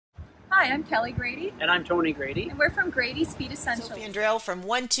Hi, I'm Kelly Grady. And I'm Tony Grady. And we're from Grady's Feed Essentials. Sophie Andrell from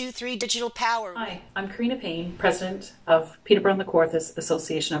 123 Digital Power. Hi, I'm Karina Payne, President of Peterborough and the Kawarthas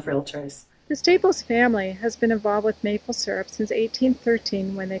Association of Realtors. The Staples family has been involved with maple syrup since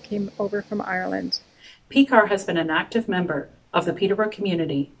 1813 when they came over from Ireland. PCAR has been an active member of the Peterborough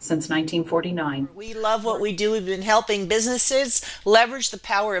community since 1949. We love what we do. We've been helping businesses leverage the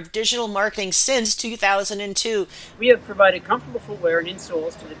power of digital marketing since 2002. We have provided comfortable footwear and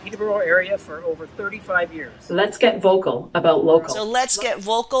insoles to the Peterborough area for over 35 years. Let's get vocal about local. So let's get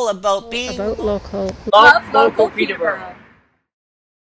vocal about being About local. Love local Peterborough.